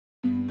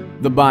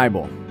The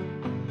Bible.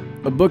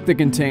 A book that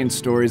contains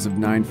stories of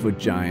 9-foot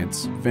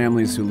giants,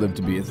 families who live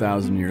to be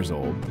 1,000 years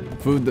old,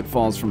 food that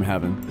falls from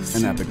heaven,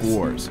 and epic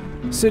wars.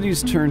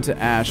 Cities turn to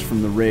ash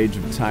from the rage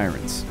of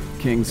tyrants,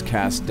 kings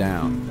cast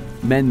down,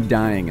 men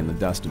dying in the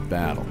dust of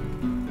battle.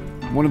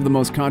 One of the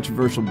most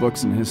controversial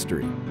books in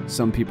history.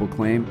 Some people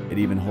claim it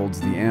even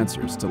holds the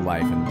answers to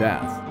life and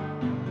death.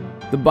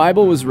 The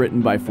Bible was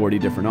written by 40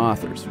 different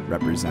authors,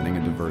 representing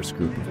a diverse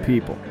group of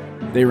people.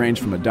 They range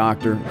from a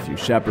doctor, a few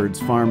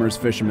shepherds, farmers,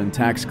 fishermen,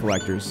 tax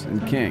collectors,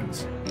 and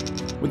kings.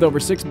 With over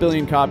 6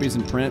 billion copies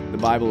in print, the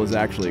Bible is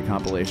actually a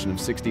compilation of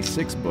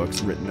 66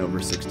 books written over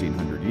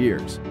 1,600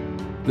 years.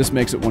 This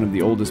makes it one of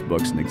the oldest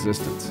books in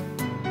existence.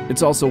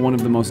 It's also one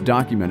of the most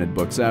documented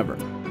books ever.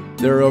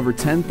 There are over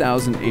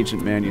 10,000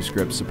 ancient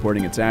manuscripts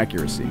supporting its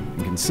accuracy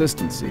and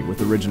consistency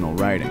with original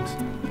writings.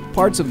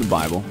 Parts of the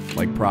Bible,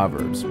 like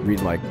Proverbs, read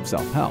like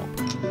self-help.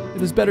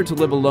 It is better to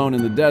live alone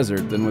in the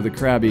desert than with a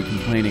crabby,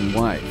 complaining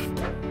wife.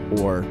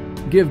 Or,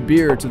 give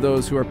beer to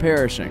those who are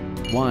perishing,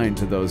 wine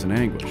to those in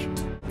anguish.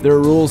 There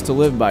are rules to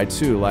live by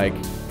too, like,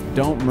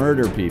 don't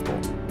murder people.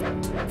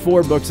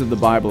 4 books of the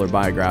Bible are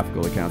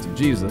biographical accounts of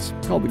Jesus,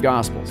 called the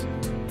Gospels.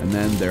 And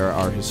then there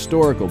are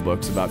historical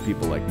books about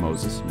people like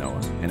Moses,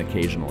 Noah, and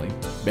occasionally,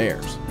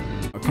 bears.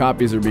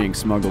 Copies are being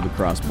smuggled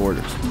across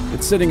borders.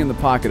 It's sitting in the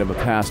pocket of a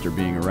pastor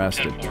being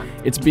arrested.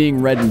 It's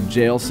being read in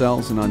jail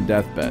cells and on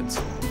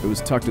deathbeds. It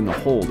was tucked in the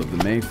hold of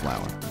the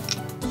Mayflower.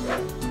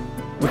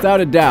 Without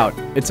a doubt,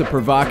 it's a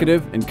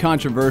provocative and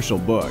controversial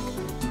book.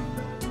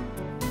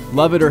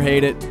 Love it or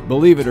hate it,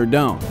 believe it or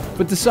don't,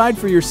 but decide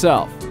for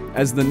yourself.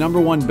 As the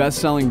 #1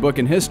 best-selling book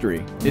in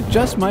history, it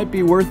just might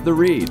be worth the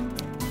read.